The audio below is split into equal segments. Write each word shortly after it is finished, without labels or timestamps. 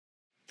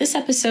This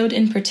episode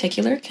in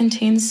particular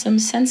contains some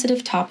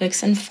sensitive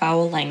topics and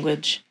foul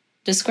language.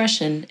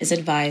 Discretion is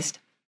advised.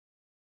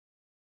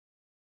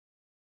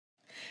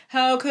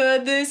 How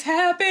could this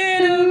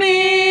happen to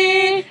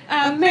me?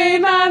 I've made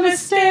my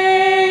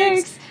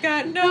mistakes,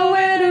 got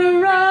nowhere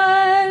to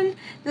run.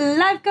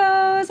 Life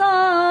goes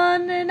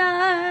on and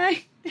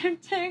I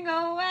drifting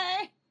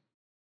away.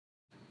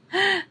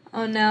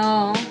 Oh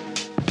no.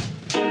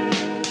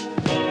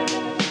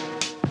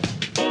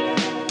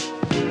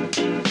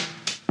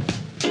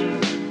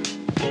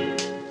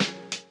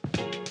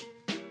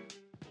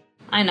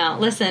 I know.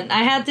 Listen,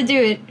 I had to do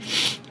it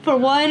for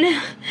one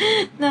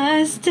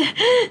last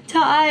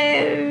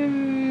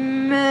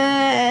time.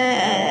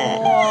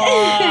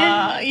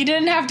 You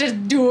didn't have to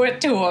do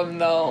it to him,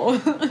 though.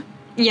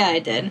 Yeah, I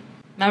did.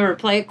 Remember,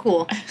 play it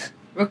cool.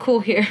 We're cool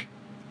here.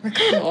 We're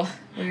cool.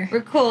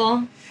 We're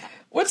cool.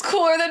 What's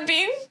cooler than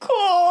being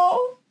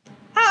cool?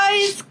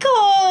 Ice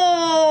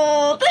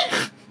cold!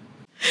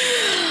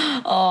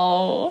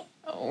 Oh,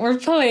 we're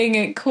playing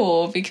it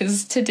cool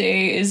because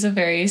today is a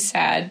very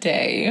sad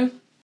day.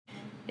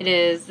 It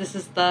is. This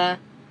is the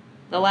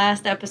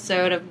last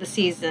episode of the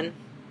season.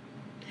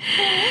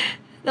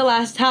 The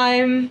last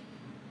time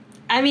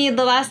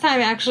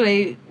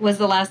actually was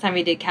the last time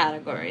we did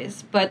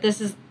categories, but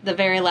this is the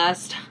very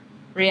last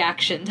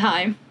reaction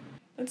time.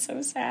 That's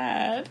so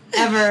sad.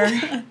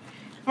 Ever.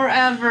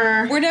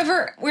 Forever. We're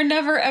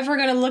never ever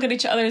gonna look at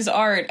each other's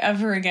art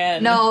ever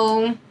again.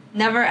 No.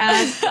 Never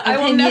ask.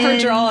 I will never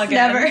draw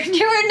again. Never.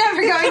 You were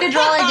never going to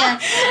draw again.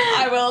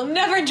 I will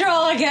never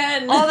draw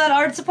again. All that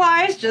art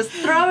supplies, just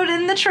throw it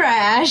in the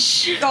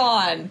trash.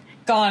 Gone,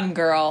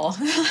 girl.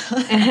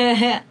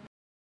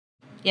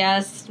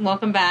 Yes,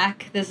 welcome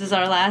back. This is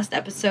our last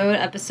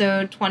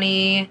episode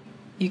 20.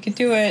 You can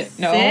do it.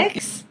 No,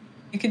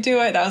 you can do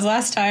it. That was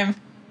last time.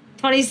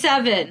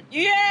 27.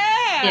 Yeah.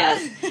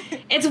 Yes.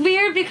 It's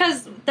weird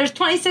because there's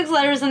 26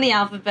 letters in the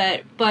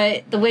alphabet,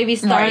 but the way we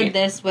started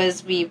this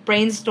was we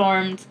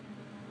brainstormed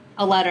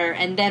a letter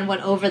and then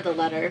went over the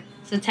letter.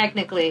 So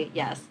technically,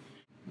 yes.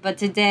 But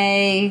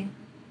today,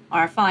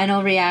 our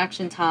final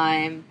reaction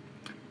time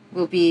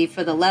will be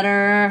for the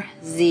letter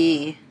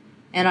Z.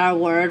 And our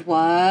word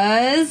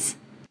was...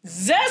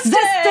 Zesty!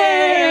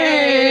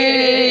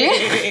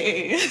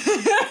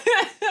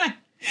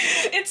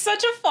 It's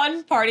such a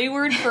fun party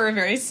word for a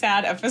very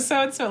sad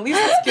episode, so at least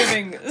it's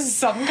giving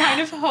some kind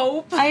of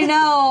hope. I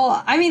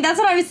know. I mean, that's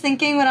what I was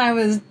thinking when I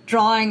was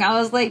drawing. I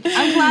was like,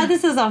 I'm glad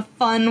this is a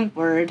fun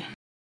word.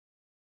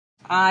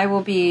 I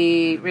will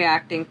be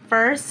reacting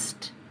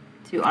first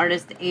to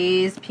Artist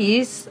A's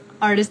piece.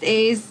 Artist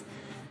A's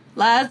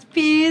last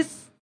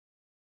piece.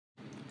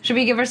 Should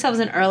we give ourselves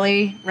an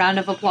early round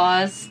of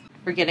applause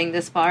for getting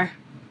this far?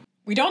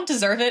 We don't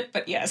deserve it,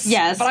 but yes.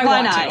 Yes, but why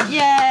want not? to.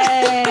 Yay!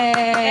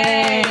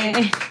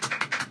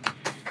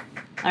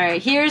 All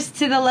right, here's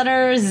to the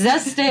letter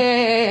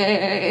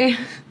Zesty.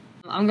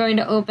 I'm going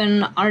to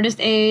open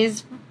Artist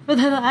A's for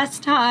the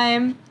last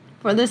time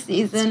for the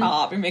season.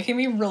 Stop, you're making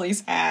me really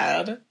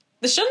sad.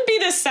 This shouldn't be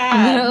this sad.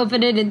 I'm going to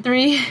open it in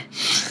 3,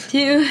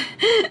 2,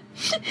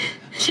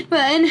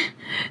 1.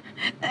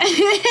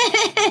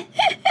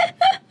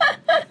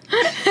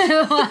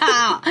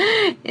 Wow.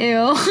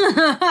 Ew.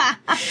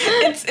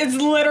 It's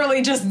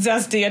literally just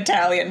zesty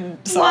Italian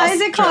sauce. Why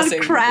is it called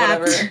dressing,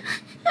 crap?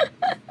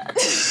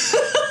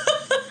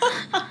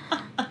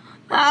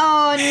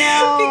 Oh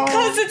no.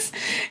 Because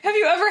have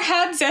you ever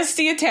had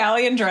zesty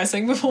Italian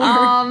dressing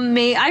before?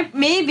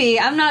 Maybe.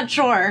 I'm not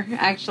sure,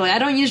 actually. I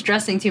don't use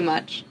dressing too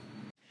much.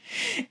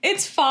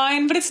 It's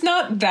fine, but it's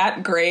not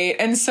that great.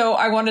 And so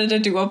I wanted to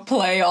do a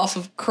play off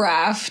of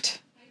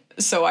craft.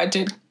 So I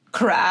did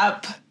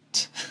crap.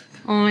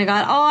 Oh my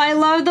god. Oh, I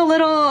love the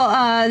little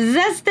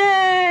zesty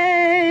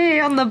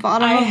on the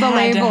bottom of the label.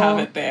 I had to have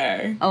it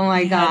there. Oh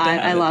my god,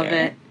 I love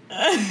it.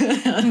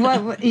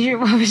 What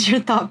was your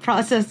thought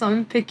process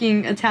on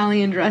picking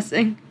Italian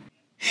dressing?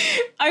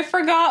 I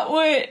forgot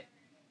what...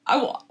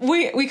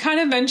 we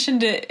kind of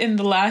mentioned it in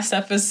the last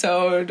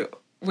episode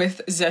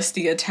with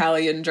zesty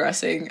Italian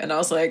dressing, and I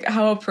was like,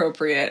 how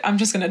appropriate. I'm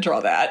just going to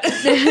draw that.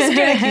 Just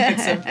gonna keep it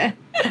simple.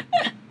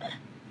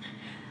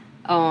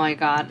 Oh my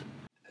god.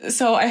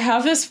 So I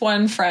have this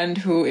one friend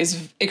who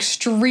is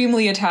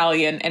extremely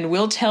Italian and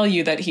will tell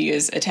you that he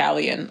is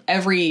Italian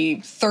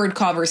every third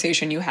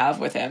conversation you have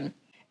with him.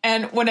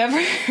 And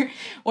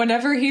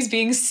whenever he's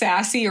being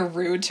sassy or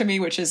rude to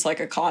me, which is like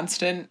a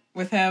constant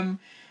with him,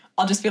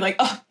 I'll just be like,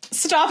 oh,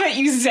 stop it,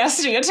 you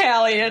zesty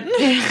Italian.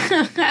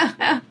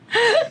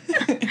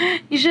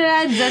 You should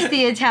add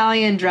zesty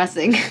Italian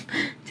dressing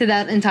to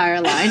that entire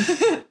line.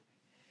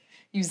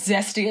 You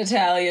zesty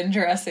Italian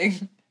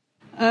dressing.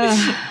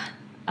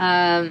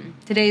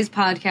 Today's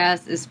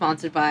podcast is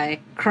sponsored by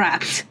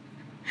Craft.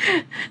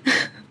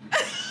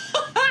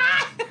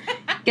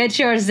 Get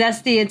your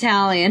zesty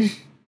Italian.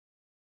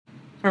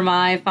 For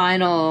my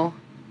final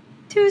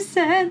 2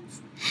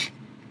 cents.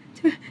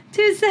 2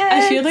 cents.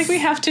 I feel like we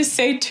have to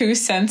say 2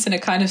 cents in a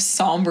kind of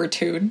somber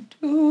tune.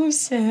 2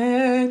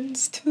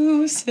 cents,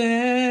 2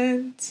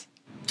 cents.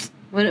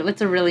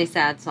 What's a really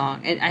sad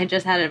song? I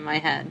just had it in my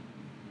head.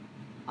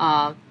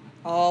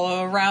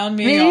 All around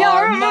me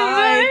are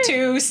my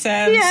 2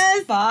 cents.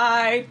 Yes.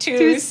 My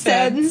 2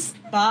 cents.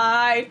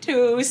 My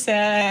 2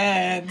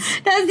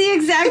 cents. That's the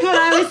exact one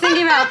I was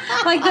thinking about.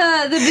 Like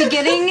the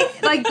beginning,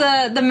 like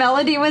the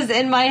melody was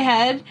in my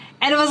head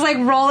and it was like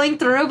rolling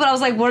through, but I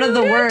was like, what are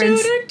the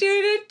words?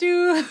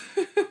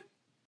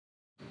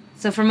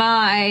 So for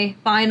my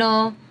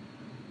final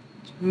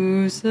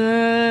 2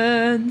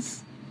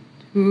 cents,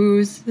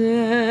 2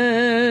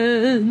 cents.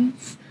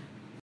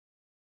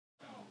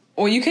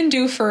 What you can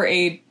do for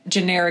a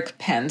generic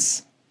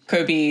pence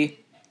could be,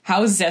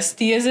 how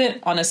zesty is it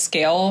on a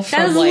scale from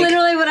That's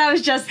literally what I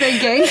was just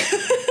thinking.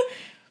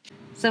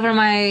 So for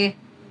my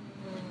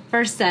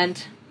first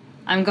cent,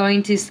 I'm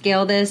going to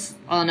scale this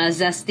on a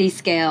zesty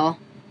scale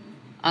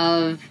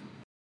of...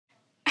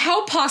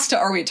 How pasta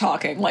are we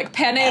talking? Like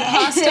penne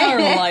pasta or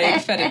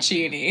like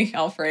fettuccine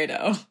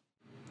Alfredo?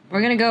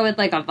 We're gonna go with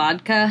like a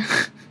vodka.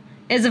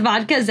 Is a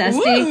vodka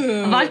zesty?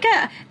 Woo.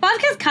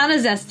 Vodka's kind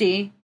of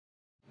zesty.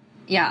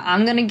 Yeah,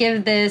 I'm gonna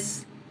give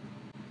this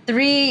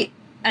 3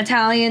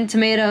 Italian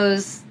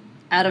tomatoes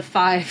out of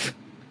 5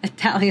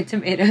 Italian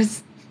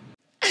tomatoes.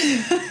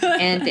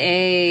 And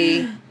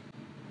a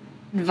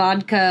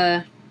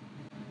vodka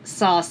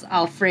sauce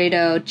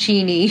Alfredo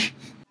chini.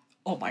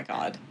 Oh my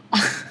god.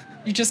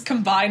 You just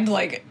combined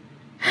like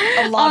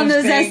a lot on of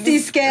the things zesty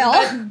scale.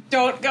 that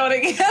don't go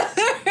together.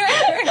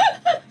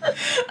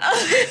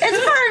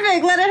 It's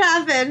perfect. Let it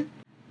happen.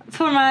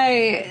 For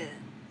my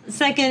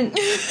second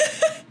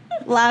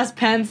last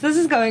pence, this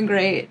is going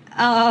great.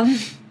 I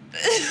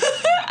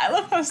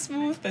love how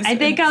smooth this is. I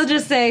think I'll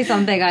just say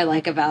something I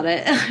like about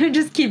it.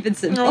 Just keep it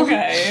simple.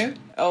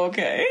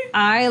 Okay.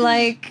 I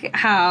like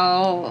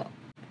how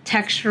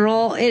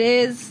textural it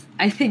is.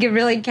 I think it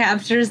really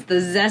captures the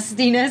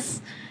zestiness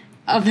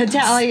of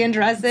Italian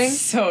dressing.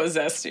 So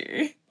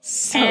zesty.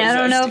 And I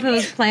don't know if it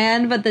was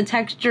planned, but the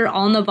texture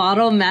on the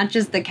bottle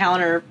matches the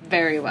counter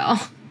very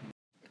well.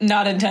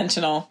 Not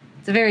intentional.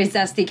 It's a very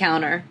zesty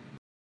counter.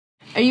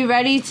 Are you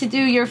ready to do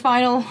your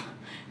final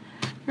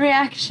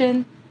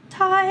reaction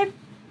time?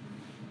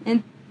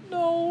 In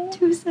No.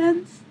 2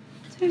 cents.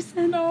 2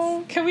 cents.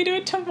 No. Can we do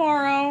it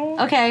tomorrow?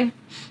 Okay.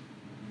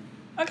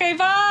 Okay,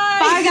 bye.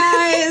 Bye,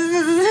 guys.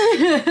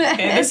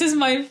 Okay, this is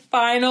my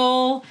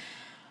final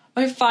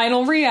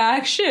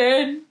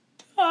reaction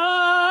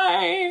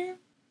time.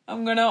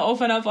 I'm gonna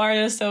open up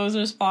Artist O's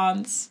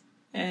response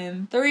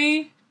in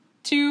 3,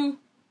 2,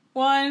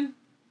 1.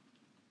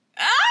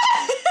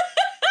 Ah!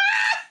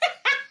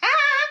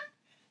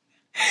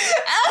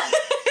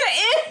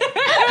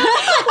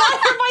 Why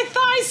are my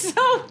thighs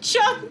so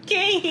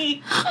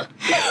chunky?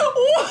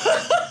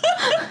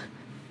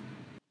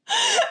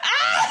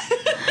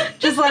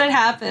 Just let it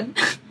happen.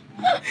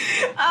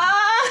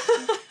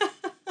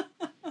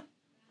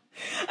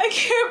 I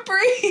can't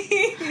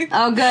breathe.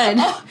 Oh, good.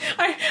 Oh,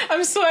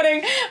 I'm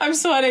sweating. I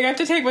have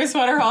to take my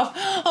sweater off.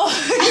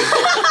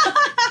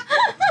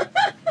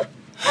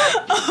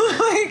 Oh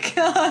my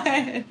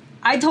god.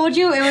 I told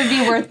you it would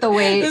be worth the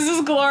wait. This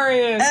is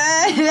glorious.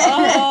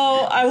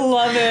 Oh, I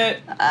love it.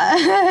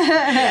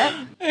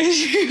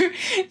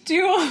 Do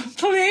you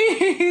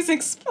please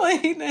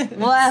explain it?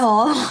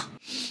 Well,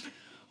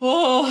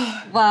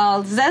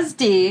 Oh.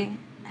 zesty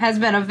has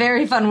been a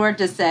very fun word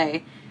to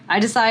say. I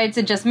decided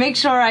to just make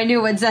sure I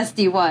knew what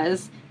zesty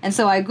was, and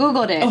so I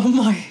Googled it. Oh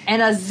my.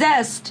 And a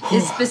zest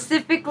is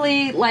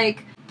specifically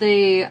like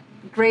the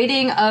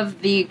grating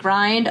of the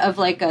grind of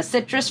like a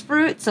citrus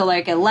fruit, so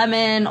like a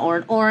lemon or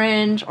an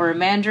orange or a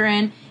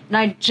mandarin, and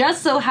I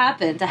just so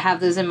happen to have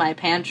those in my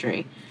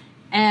pantry.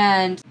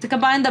 And to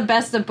combine the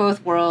best of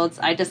both worlds,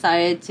 I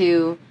decided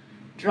to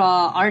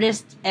draw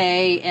Artist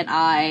A and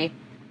I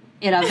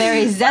in a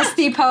very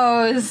zesty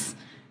pose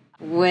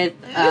with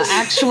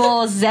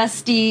actual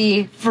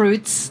zesty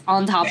fruits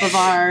on top of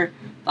our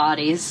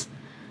bodies.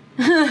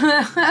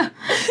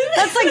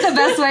 That's like the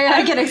best way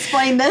I can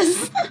explain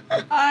this.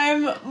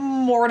 I'm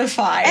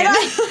mortified. And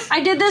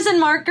I did this in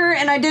marker,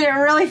 and I did it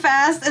really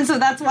fast, and so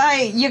that's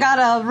why you got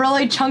a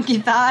really chunky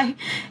thigh.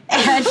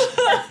 And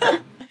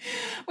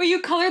Wait,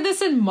 you colored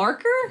this in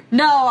marker?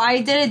 no,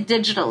 I did it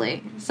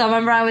digitally. So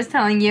remember I was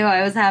telling you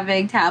I was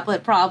having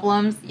tablet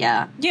problems?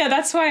 Yeah. Yeah,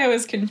 that's why I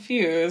was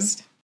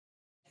confused.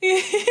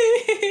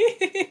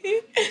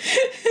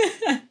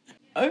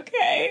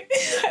 Okay,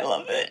 I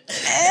love it.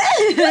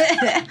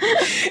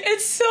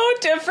 It's so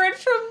different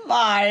from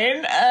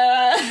mine.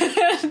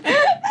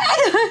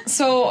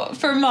 So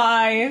for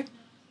my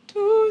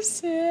 2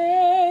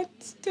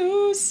 cents,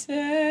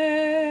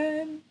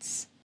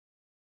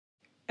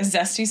 a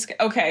zesty scale.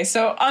 Okay,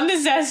 so on the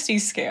zesty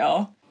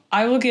scale,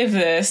 I will give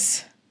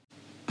this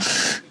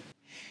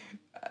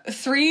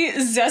 3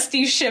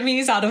 zesty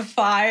shimmies out of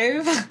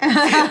 5.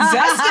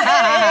 Zesty!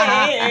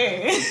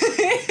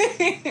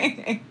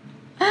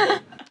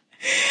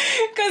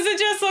 Because it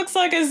just this looks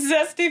like a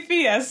zesty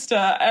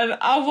fiesta, and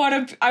I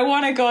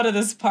want to go to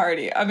this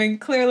party. I mean,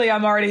 clearly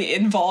I'm already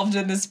involved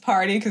in this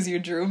party because you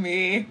drew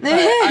me, but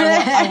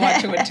I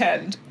want to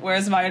attend.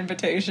 Where's my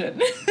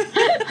invitation?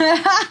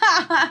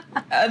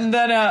 And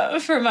then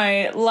for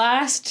my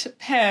last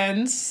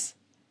pens,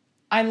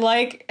 I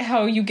like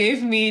how you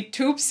gave me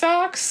tube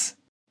socks.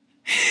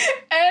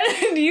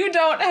 And you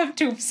don't have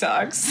tube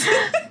socks.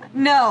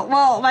 No,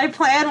 well, my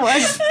plan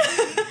was,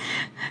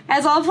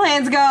 as all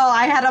plans go,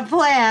 I had a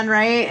plan,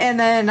 right? And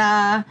then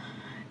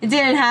it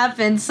didn't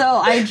happen. So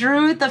I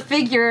drew the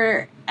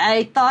figure,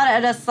 I thought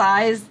at a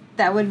size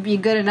that would be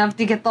good enough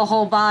to get the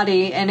whole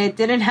body, and it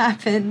didn't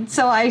happen.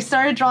 So I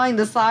started drawing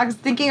the socks,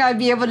 thinking I'd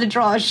be able to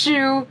draw a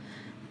shoe.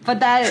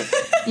 But that,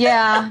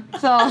 yeah,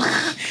 so.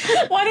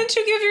 Why didn't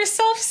you give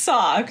yourself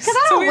socks? Because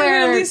I don't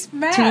wear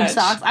tube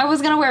socks. I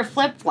was going to wear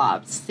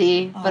flip-flops,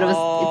 see? But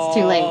it's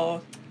too late.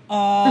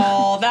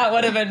 Oh, that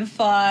would have been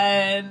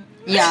fun.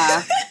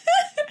 Yeah.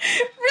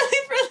 Really,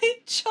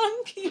 really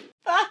chunky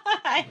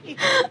thigh.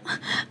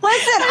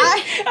 Listen,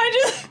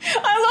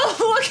 I love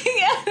looking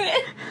at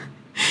it.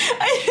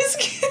 I just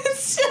can't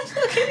stop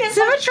looking at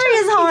symmetry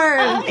is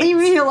hard. Leave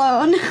me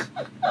alone.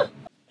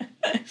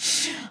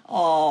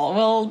 Oh,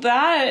 well,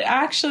 that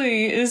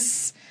actually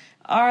is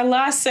our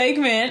last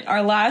segment,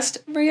 our last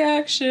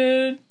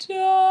reaction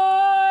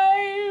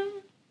time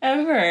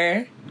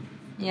ever.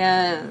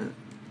 Yeah.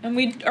 And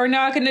we are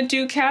not going to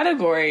do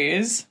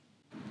categories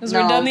because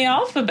we're done the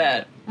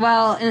alphabet.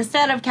 Well,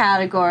 instead of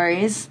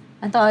categories,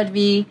 I thought it'd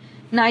be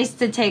nice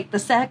to take the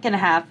second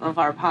half of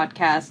our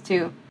podcast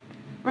to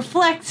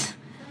reflect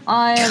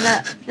on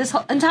this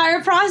whole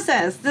entire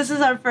process. This is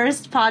our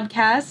first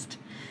podcast.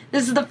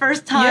 This is the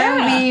first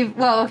time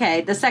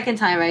the second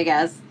time, I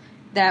guess,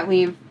 that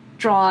we've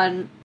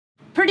drawn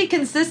pretty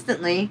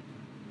consistently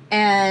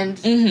and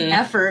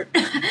effort.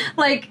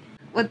 Like,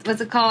 what's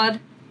it called?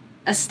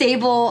 A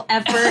stable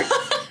effort.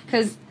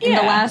 Because in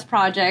the last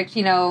project,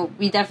 you know,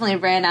 we definitely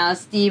ran out of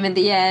steam in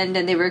the end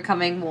and they were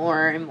becoming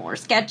more and more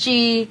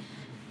sketchy.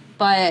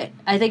 But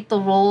I think the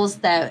rules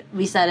that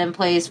we set in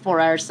place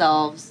for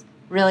ourselves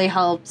really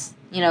helped,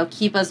 you know,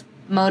 keep us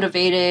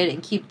motivated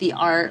and keep the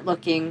art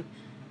looking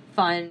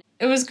fun.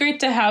 It was great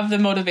to have the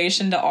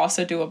motivation to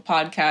also do a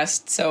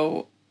podcast,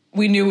 so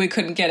we knew we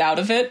couldn't get out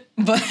of it,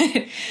 but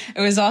it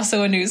was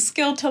also a new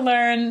skill to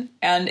learn,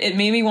 and it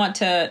made me want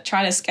to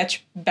try to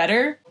sketch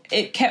better.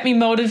 It kept me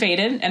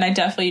motivated, and I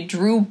definitely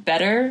drew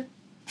better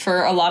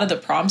for a lot of the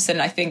prompts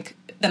than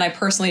I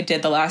personally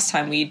did the last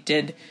time we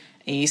did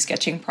a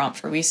sketching prompt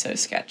for WeSo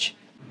Sketch.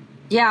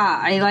 Yeah,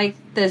 I like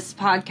this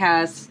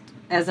podcast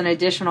as an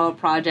additional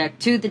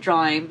project to the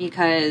drawing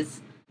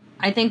because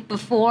I think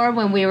before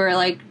when we were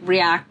like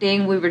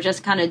reacting, we were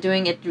just kind of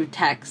doing it through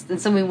text. And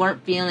so we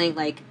weren't feeling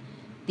like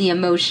the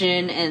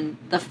emotion and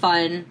the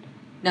fun,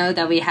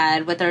 that we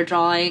had with our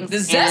drawings. The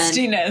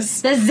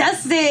zestiness. The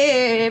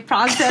zesty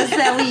process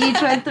that we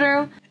each went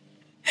through.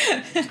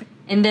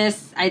 In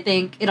this, I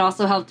think it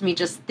also helped me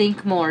just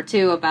think more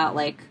too about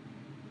like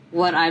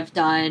what I've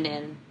done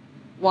and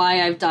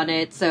why I've done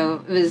it.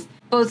 So it was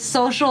both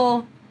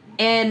social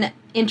and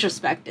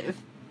introspective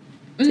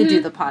to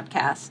do the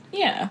podcast.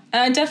 Yeah.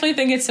 And I definitely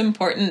think it's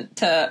important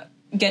to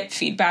get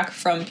feedback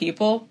from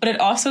people, but it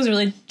also is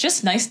really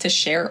just nice to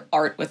share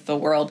art with the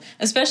world,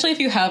 especially if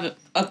you have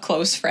a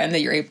close friend that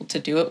you're able to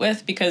do it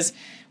with, because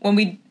when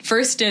we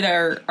first did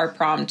our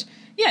prompt,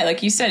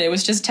 like you said, it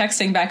was just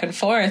texting back and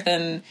forth,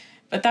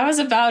 but that was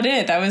about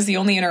it. That was the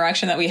only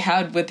interaction that we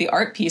had with the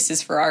art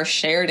pieces for our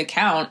shared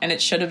account, and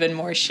it should have been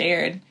more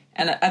shared.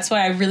 And that's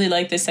why I really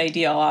like this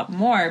idea a lot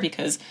more,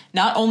 because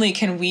not only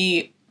can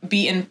we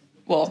be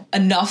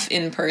enough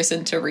in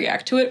person to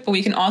react to it, but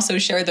we can also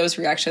share those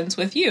reactions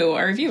with you,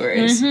 our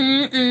viewers.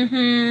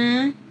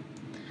 And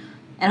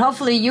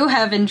hopefully you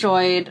have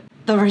enjoyed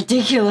the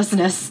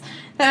ridiculousness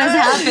that has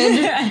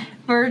happened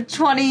for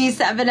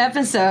 27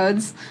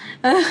 episodes.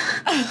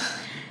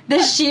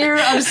 The sheer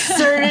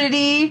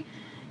absurdity,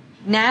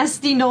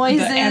 nasty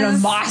noises, the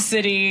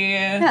animosity,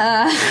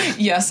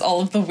 yes,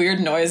 all of the weird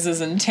noises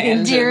and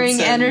tangents,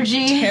 endearing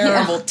energy,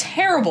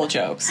 terrible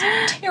jokes,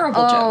 jokes.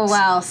 Oh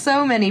wow,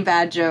 so many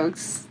bad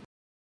jokes.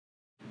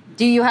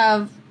 Do you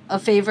have a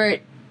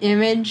favorite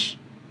image,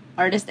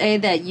 Artist A,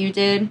 that you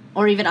did,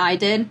 or even I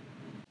did?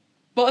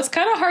 Well, it's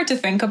kind of hard to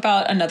think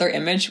about another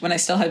image when I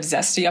still have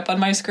Zesty up on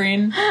my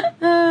screen.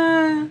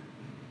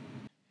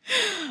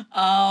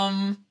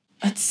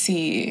 Let's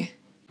see.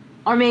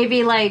 Or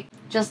maybe, like,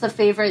 just a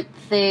favorite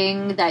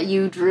thing that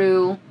you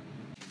drew.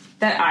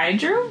 That I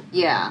drew?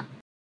 Yeah.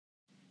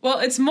 Well,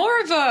 it's more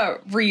of a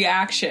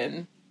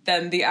reaction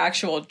than the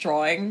actual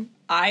drawing.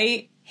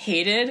 I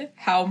hated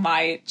how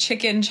my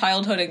chicken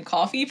childhood and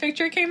coffee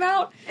picture came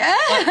out. But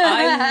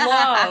I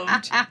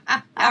loved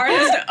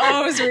Artist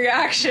O's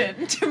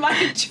reaction to my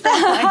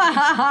drawing.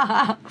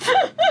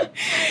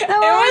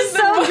 That was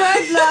so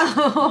good,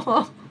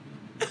 though.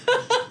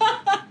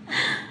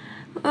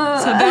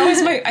 So that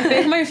was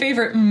my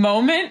favorite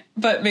moment,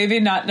 but maybe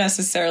not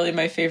necessarily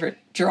my favorite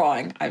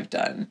drawing I've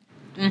done.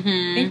 I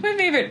think my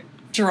favorite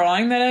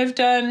drawing that I've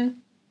done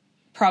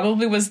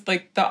probably was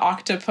like the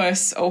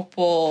octopus,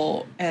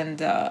 opal,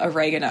 and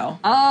oregano.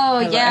 Oh,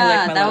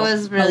 yeah, like that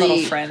was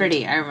really friend.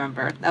 pretty. I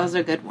remember. That was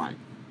a good one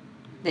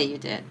that you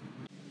did.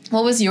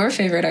 What was your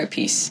favorite art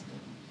piece?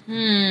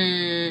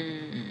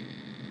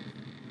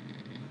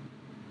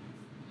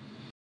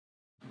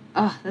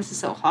 Oh, this is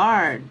so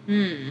hard.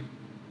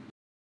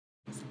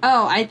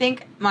 Oh, I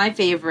think my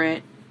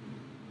favorite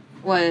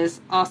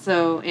was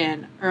also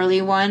an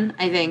early one,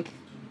 I think,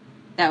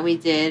 that we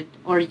did,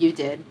 or you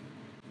did.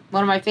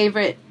 One of my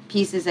favorite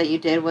pieces that you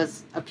did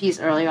was a piece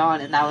early on,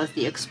 and that was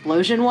the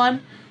explosion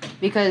one,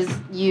 because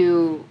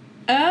you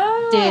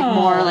did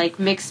more, like,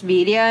 mixed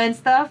media and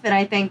stuff, and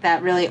I think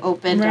that really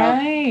opened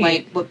up,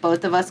 like, what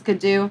both of us could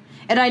do.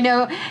 And I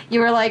know you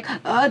were like,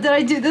 oh, did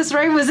I do this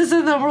right? Was this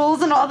in the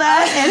rules and all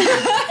that?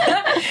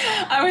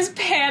 And I was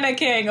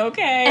panicking,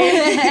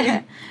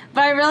 okay.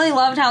 But I really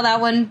loved how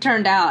that one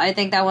turned out. I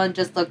think that one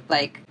just looked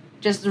like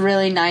just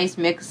really nice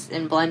mix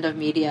and blend of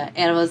media.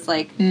 And it was,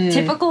 like,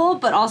 typical,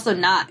 but also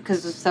not,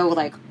 because it was so,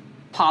 like,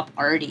 pop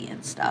arty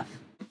and stuff.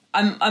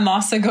 I'm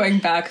also going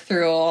back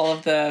through all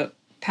of the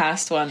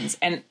past ones,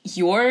 and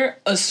your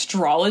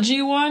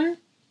astrology one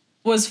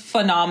was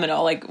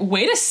phenomenal. Like,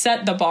 way to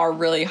set the bar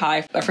really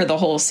high for the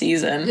whole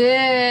season.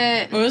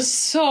 Yeah. It was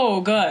so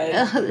good.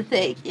 Oh,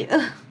 thank you.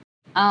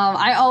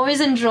 I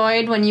always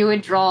enjoyed when you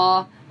would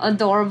draw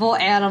adorable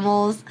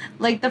animals,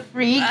 like the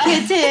free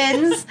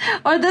kittens,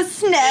 or the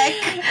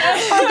snake,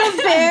 or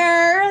the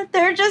bear.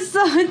 They're just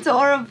so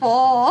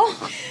adorable.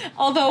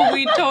 Although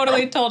we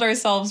totally told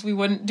ourselves we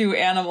wouldn't do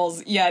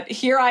animals, yet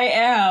here I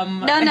am.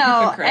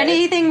 No.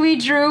 Anything we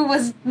drew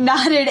was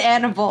not an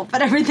animal,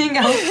 but everything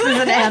else was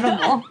an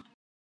animal.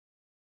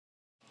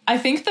 I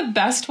think the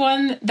best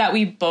one that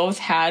we both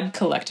had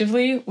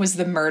collectively was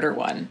the murder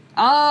one.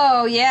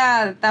 Oh,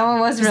 yeah. That one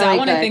was really good. That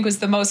one I think was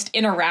the most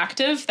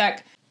interactive.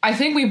 That I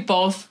think we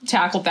both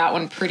tackled that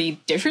one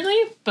pretty differently,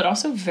 but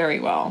also very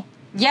well.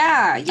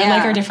 Yeah. I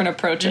like our different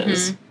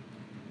approaches. Mm-hmm.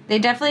 They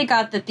definitely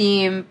got the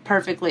theme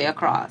perfectly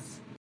across.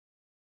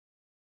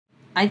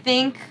 I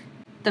think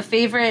the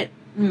favorite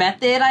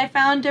method I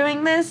found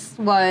doing this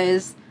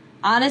was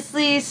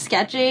honestly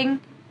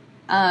sketching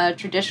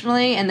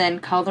traditionally and then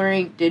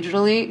coloring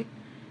digitally.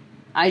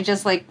 I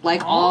just like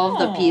all of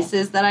the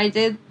pieces that I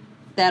did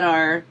that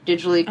are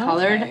digitally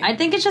colored. Okay. I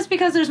think it's just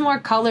because there's more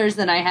colors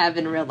than I have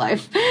in real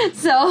life.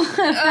 So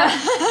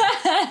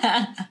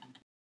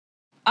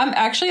I'm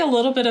actually a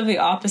little bit of the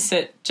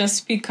opposite,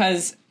 just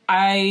because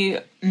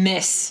I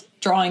miss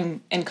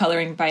drawing and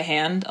coloring by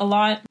hand a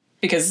lot,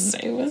 because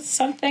it was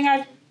something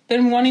I've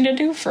been wanting to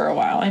do for a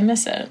while. I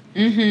miss it.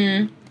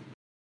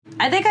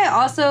 I think I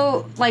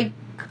also like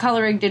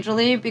coloring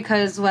digitally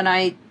because when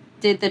I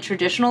did the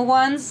traditional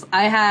ones,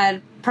 I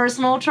had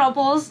personal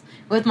troubles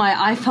with my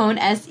iPhone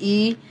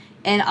SE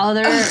and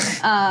other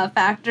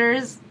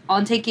factors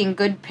on taking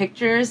good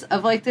pictures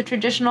of like the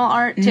traditional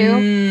art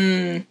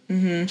too.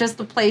 Just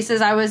the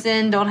places I was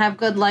in don't have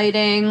good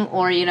lighting,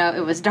 or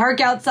it was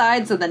dark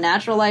outside, so the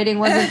natural lighting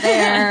wasn't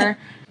there.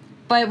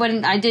 But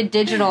when I did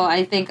digital,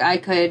 I think I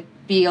could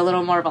be a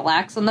little more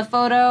relaxed on the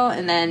photo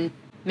and then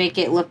make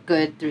it look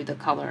good through the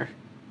color.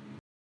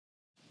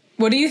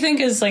 What do you think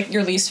is like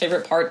your least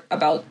favorite part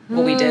about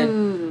what we did?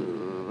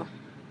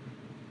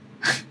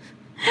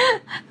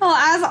 Well,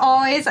 as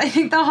always, I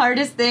think the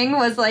hardest thing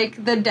was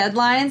like the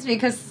deadlines,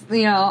 because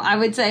I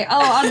would say, "Oh,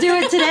 I'll do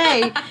it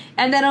today,"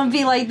 and then it'll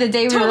be like the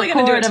day we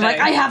record. I'm like,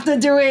 I have to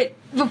do it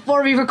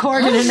before we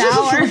record in an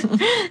hour.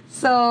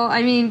 So,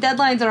 I mean,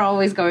 deadlines are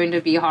always going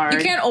to be hard. You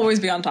can't always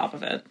be on top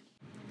of it.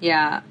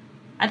 Yeah,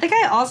 I think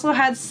I also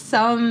had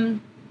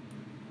some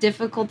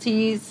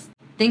difficulties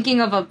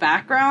thinking of a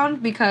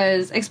background,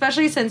 because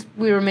especially since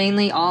we were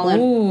mainly all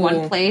in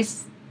one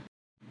place,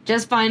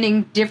 just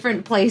finding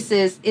different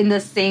places in the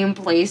same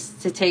place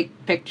to take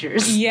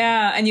pictures.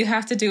 Yeah, and you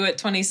have to do it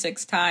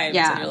 26 times.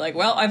 Yeah. And you're like,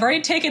 well, I've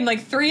already taken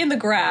like 3 in the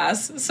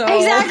grass, so...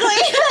 Exactly!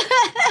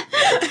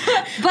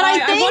 But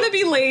I want to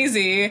be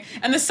lazy,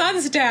 and the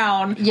sun's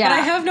down, but I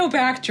have no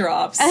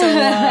backdrop, so...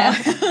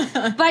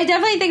 But I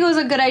definitely think it was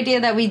a good idea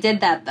that we did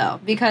that, though,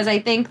 because I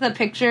think the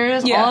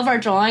pictures, all of our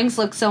drawings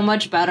look so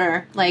much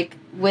better, like,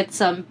 with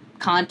some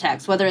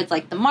context, whether it's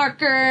like the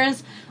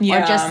markers or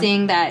just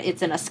seeing that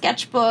it's in a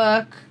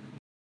sketchbook.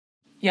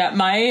 Yeah,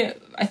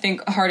 I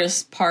think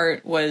hardest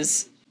part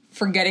was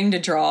forgetting to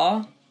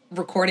draw,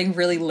 recording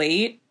really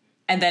late,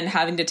 and then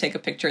having to take a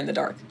picture in the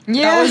dark.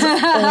 Yeah. That was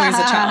always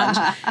a challenge.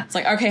 It's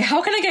like, okay,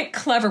 how can I get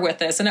clever with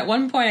this? And at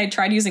one point I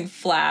tried using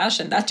Flash,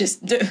 and that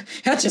just did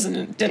not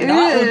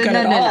look good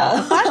at all.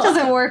 No. Flash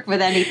doesn't work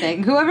with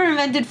anything. Whoever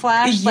invented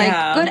Flash,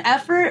 good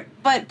effort,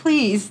 but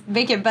please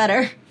make it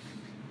better.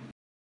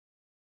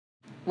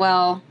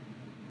 Well,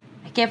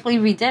 I can't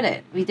believe we did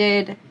it. We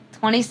did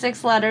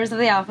 26 letters of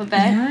the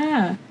alphabet.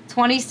 Yeah.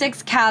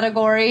 26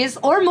 categories,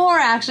 or more,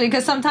 actually,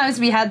 because sometimes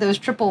we had those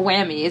triple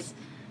whammies.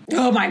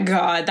 Oh my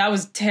god, that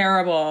was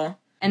terrible.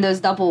 And those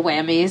double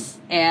whammies,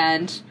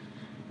 and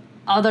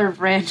other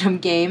random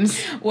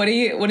games. What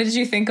did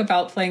you think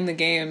about playing the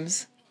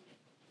games?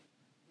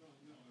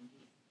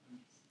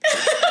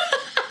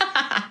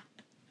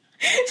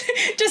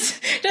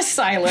 just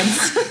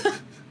silence.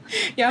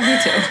 Yeah, me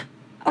too.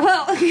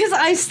 Well, because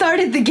I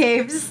started the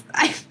games,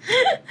 I'm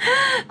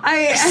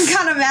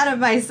kind of mad at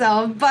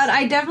myself, but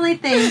I definitely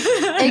think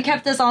it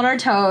kept us on our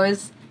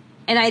toes,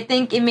 and I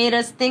think it made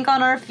us think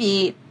on our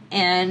feet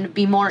and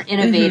be more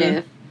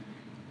innovative.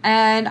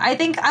 And I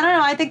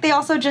think they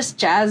also just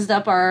jazzed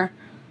up our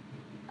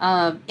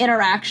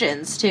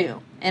interactions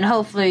too, and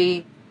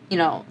hopefully,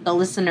 the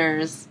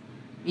listeners,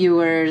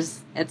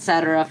 viewers,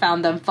 etc.,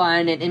 found them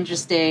fun and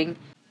interesting.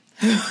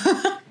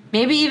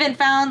 Maybe even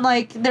found,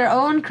 their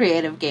own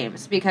creative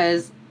games,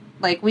 because,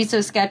 We So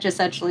Sketch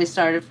essentially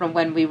started from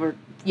when we were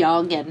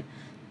young and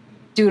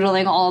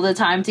doodling all the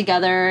time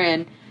together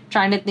and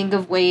trying to think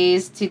of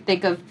ways to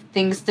think of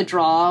things to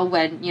draw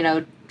when,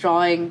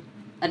 drawing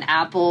an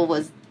apple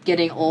was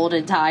getting old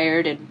and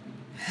tired and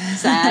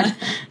sad.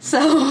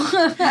 So...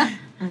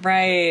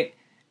 Right.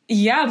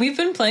 Yeah, we've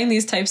been playing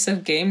these types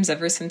of games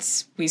ever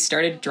since we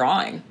started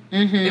drawing.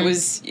 It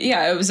was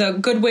a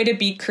good way to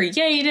be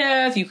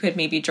creative. You could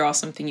maybe draw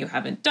something you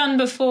haven't done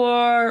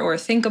before or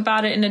think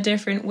about it in a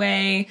different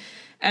way.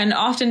 And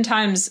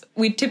oftentimes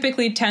we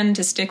typically tend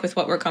to stick with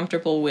what we're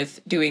comfortable with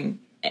doing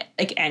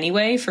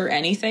anyway for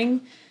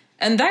anything.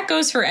 And that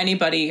goes for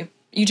anybody.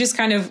 You just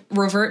kind of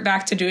revert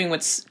back to doing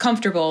what's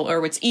comfortable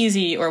or what's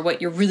easy or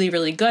what you're really,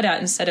 really good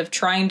at instead of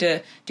trying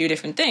to do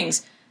different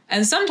things.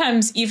 And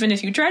sometimes, even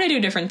if you try to do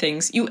different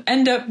things, you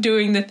end up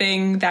doing the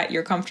thing that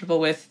you're comfortable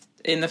with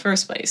in the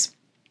first place.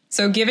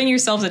 So giving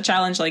yourselves a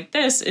challenge like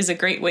this is a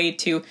great way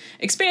to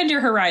expand your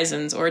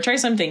horizons or try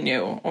something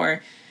new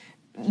or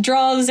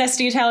draw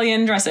zesty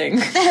Italian dressing,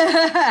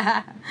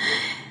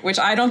 which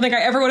I don't think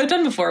I ever would have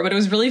done before, but it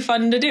was really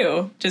fun to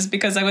do. Just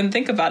because I wouldn't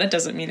think about it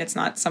doesn't mean it's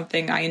not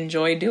something I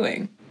enjoy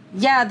doing.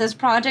 Yeah, this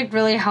project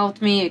really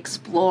helped me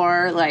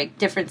explore,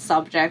 different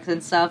subjects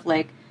and stuff,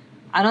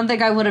 I don't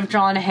think I would have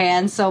drawn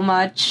hands so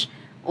much,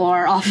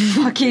 or a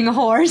fucking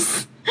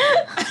horse.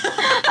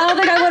 I don't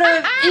think I would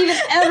have even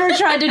ever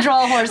tried to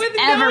draw a horse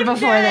ever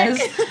before this.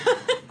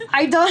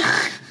 I don't...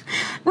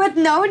 With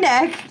no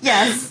neck,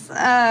 yes.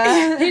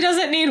 He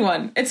doesn't need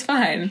one. It's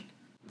fine.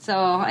 So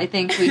I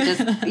think we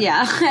just...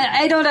 Yeah,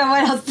 I don't know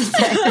what else to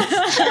say.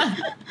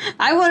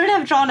 I wouldn't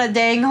have drawn a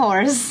dang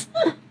horse.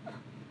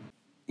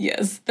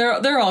 Yes,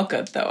 they're all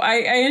good, though.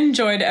 I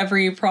enjoyed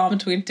every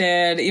prompt we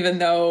did, even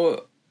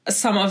though...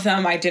 Some of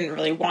them I didn't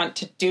really want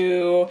to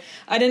do.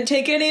 I didn't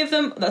take any of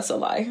them. That's a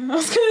lie. I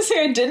was going to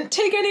say I didn't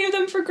take any of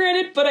them for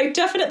granted, but I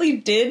definitely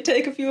did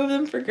take a few of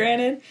them for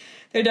granted.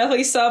 There are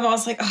definitely some I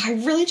was like, I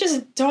really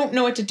just don't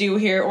know what to do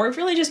here, or I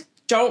really just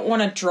don't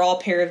want to draw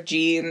a pair of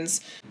jeans.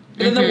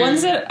 But then the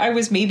ones that I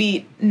was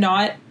maybe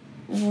not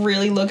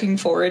really looking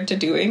forward to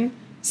doing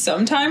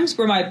sometimes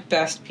were my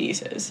best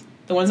pieces.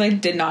 The ones I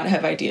did not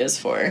have ideas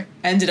for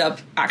ended up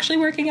actually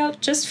working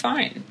out just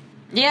fine.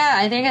 Yeah,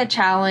 I think a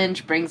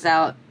challenge brings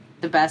out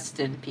the best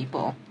in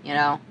people,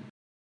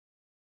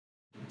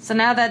 So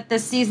now that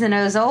this season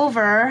is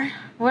over,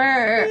 what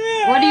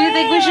do you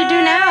think we should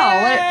do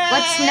now?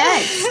 What's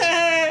next?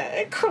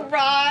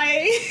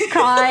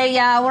 Cry,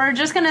 yeah, we're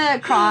just gonna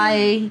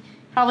cry.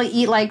 Probably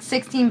eat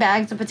 16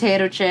 bags of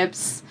potato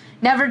chips.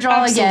 Never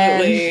draw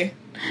again.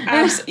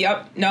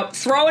 Yep. Nope.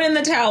 Throw it in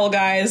the towel,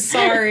 guys.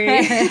 Sorry.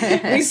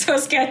 We So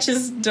Sketch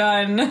is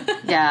done.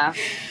 Yeah.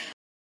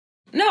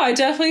 No, I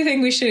definitely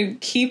think we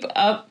should keep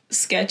up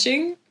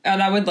sketching,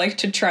 and I would like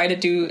to try to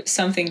do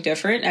something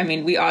different. I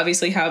mean, we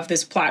obviously have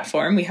this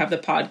platform, we have the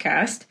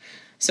podcast,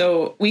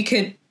 so we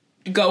could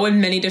go in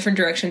many different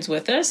directions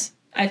with this.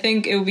 I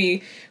think it would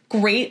be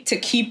great to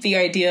keep the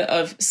idea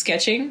of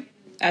sketching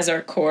as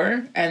our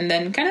core, and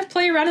then kind of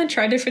play around and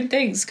try different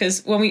things,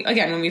 because when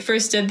we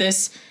first did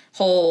this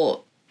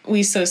whole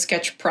We So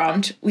Sketch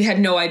prompt, we had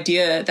no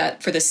idea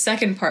that for the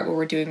second part, what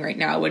we're doing right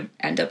now, would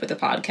end up with a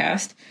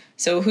podcast.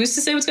 So who's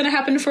to say what's going to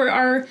happen for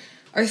our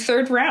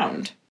third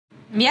round?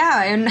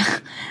 Yeah, and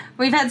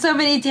we've had so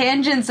many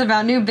tangents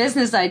about new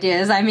business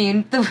ideas. I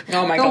mean, the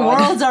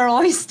world's our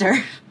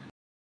oyster.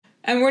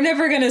 And we're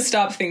never going to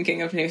stop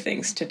thinking of new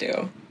things to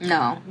do.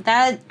 No,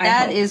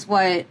 that is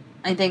what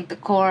I think the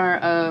core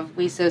of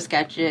We So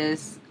Sketch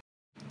is.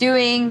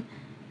 Doing,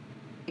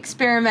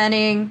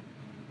 experimenting,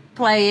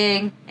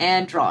 playing,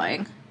 and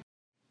drawing.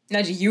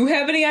 Now, do you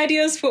have any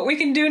ideas for what we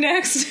can do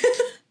next?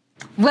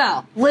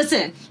 Well,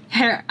 listen,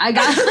 here, I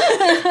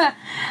got...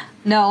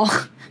 No,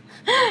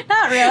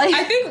 not really.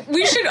 I think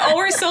we should owe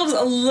ourselves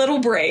a little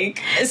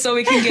break so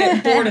we can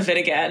get bored of it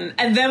again,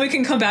 and then we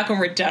can come back when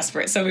we're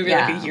desperate, so maybe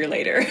like a year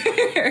later.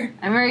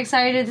 I'm very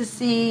excited to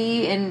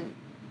see and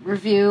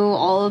review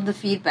all of the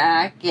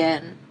feedback,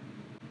 and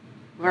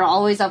we're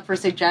always up for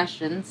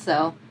suggestions,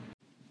 so...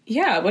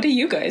 Yeah, what do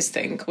you guys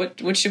think?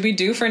 What should we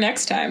do for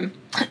next time?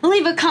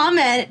 Leave a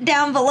comment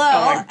down below.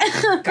 Oh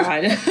my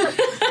God.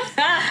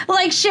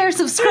 Like, share,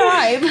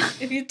 subscribe.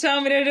 If you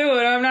tell me to do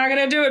it, I'm not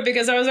going to do it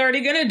because I was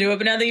already going to do it.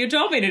 But now that you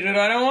told me to do it,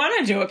 I don't want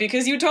to do it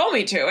because you told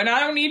me to. And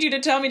I don't need you to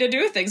tell me to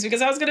do things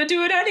because I was going to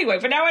do it anyway.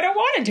 But now I don't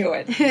want to do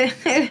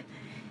it.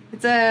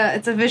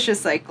 It's a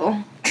vicious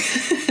cycle.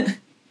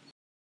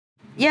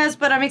 Yes,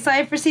 but I'm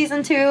excited for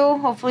season 2.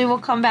 Hopefully we'll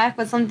come back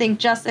with something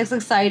just as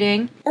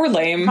exciting. Or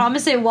lame.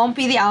 Promise it won't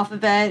be the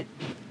alphabet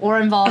or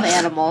involve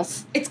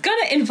animals. It's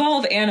gonna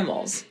involve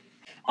animals.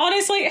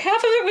 Honestly, half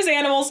of it was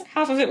animals,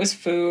 half of it was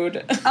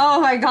food. Oh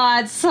my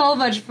god, so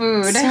much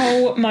food.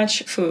 So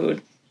much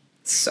food.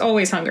 It's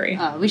always hungry.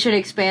 We should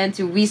expand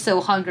to We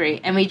So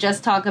Hungry, and we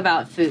just talk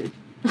about food.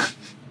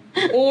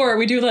 Or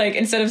we do, like,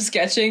 instead of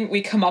sketching,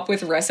 we come up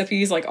with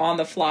recipes, like, on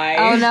the fly.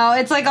 Oh no,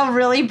 it's like a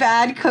really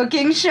bad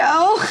cooking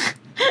show.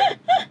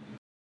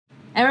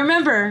 And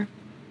remember,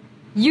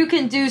 you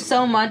can do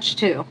so much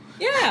too.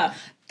 Yeah,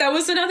 that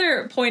was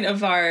another point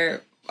of our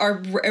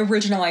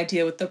original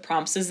idea with the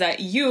prompts, is that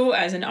you,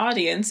 as an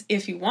audience,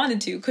 if you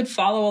wanted to, could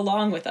follow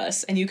along with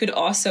us, and you could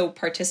also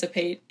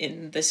participate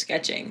in the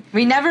sketching.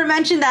 We never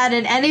mentioned that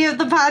in any of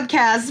the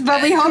podcasts,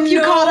 but we hope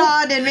you caught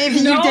on, and maybe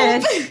you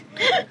did.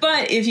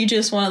 But if you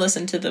just want to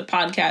listen to the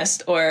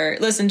podcast, or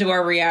listen to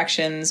our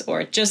reactions,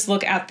 or just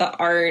look at the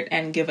art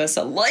and give us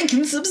a like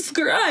and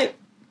subscribe,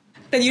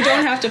 then you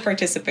don't have to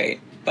participate,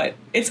 but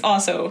it's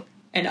also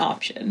an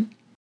option.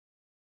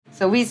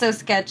 So We So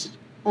Sketch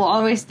will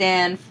always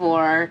stand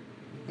for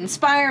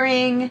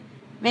inspiring,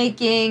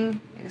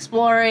 making,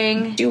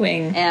 exploring,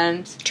 doing,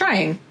 and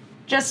trying.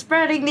 Just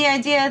spreading the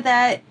idea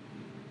that,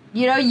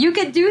 you know, you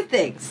can do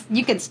things.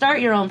 You can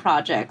start your own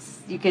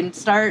projects. You can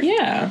start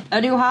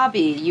a new hobby.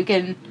 You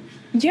can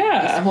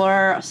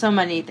explore so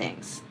many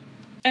things.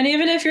 And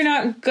even if you're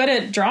not good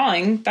at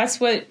drawing, that's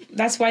why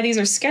these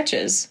are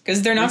sketches.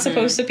 Because they're not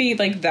supposed to be,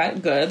 like,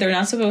 that good. They're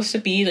not supposed to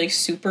be, like,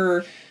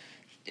 super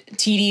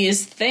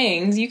tedious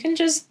things. You can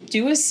just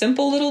do a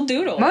simple little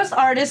doodle. Most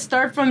artists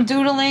start from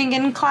doodling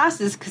in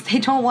classes because they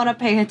don't want to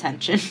pay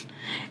attention.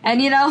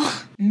 And, you know...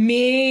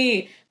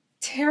 Me.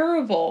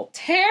 Terrible.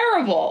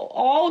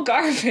 All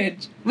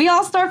garbage. We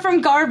all start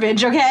from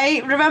garbage,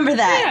 okay? Remember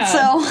that. Yeah.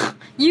 So,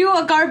 you,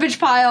 a garbage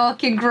pile,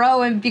 can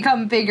grow and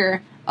become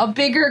bigger. A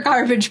bigger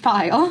garbage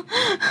pile.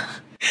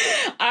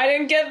 I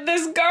didn't get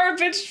this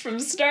garbage from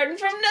starting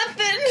from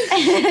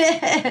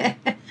nothing.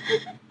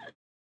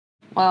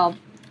 Well,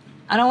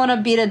 I don't want to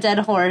beat a dead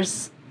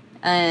horse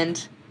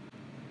and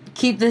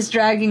keep this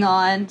dragging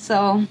on,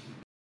 so...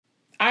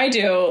 I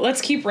do.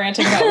 Let's keep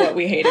ranting about what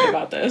we hated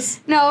about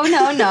this. No.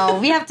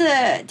 We have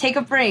to take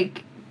a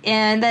break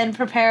and then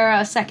prepare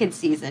a second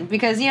season.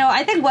 Because, you know,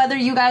 I think whether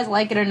you guys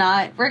like it or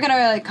not, we're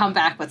going to come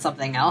back with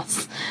something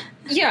else.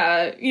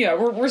 Yeah,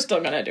 we're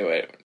still going to do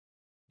it.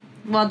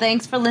 Well,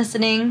 thanks for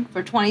listening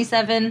for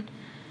 27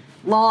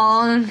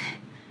 long,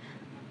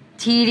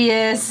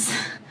 tedious,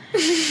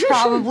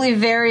 probably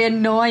very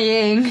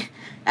annoying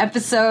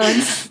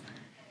episodes.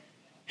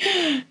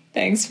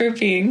 Thanks for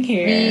being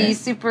here. Be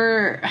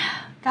super...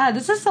 God,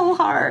 this is so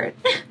hard.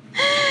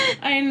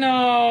 I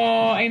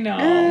know.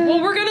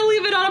 Well, we're going to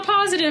leave it on a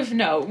positive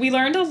note. We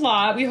learned a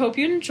lot. We hope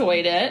you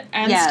enjoyed it.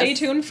 And stay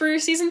tuned for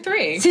season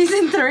 3.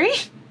 Season 3?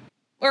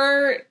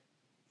 Or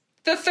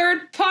the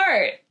third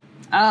part.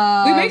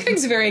 We make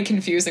things very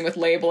confusing with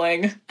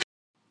labeling.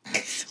 Oh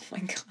my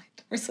god,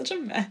 we're such a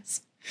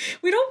mess.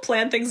 We don't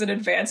plan things in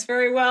advance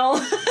very well.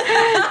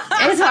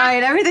 It's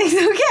fine. Everything's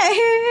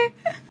okay.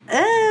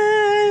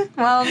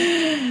 Well,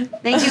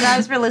 thank you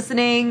guys for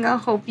listening. I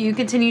hope you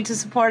continue to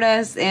support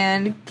us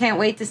and can't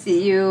wait to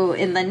see you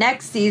in the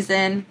next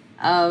season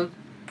of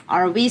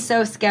our We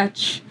So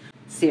Sketch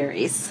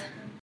series.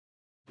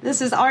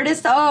 This is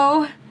Artist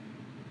O.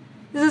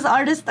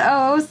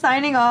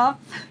 Signing off.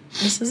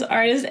 This is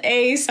Artist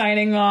A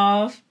signing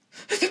off.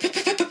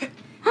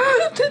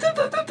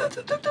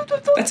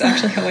 That's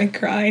actually how I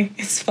cry.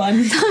 It's fun.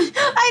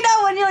 I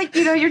know, when you're like,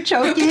 you know, you're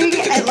choking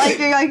and like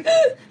you're like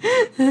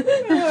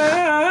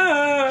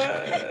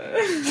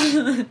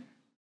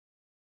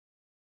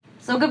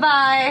So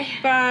goodbye.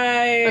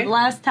 Bye. For the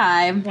last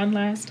time. One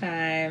last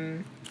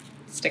time.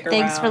 Stick around.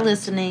 Thanks for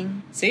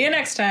listening. See you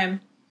next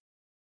time.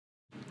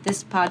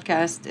 This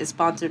podcast is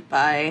sponsored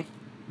by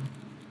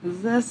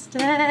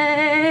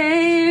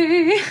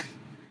ZESTAAAAYYYY.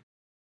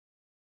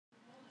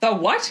 The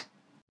what?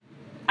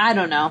 I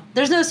don't know.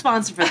 There's no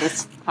sponsor for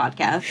this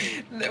podcast.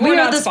 We're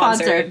not the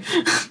sponsored.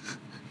 sponsor.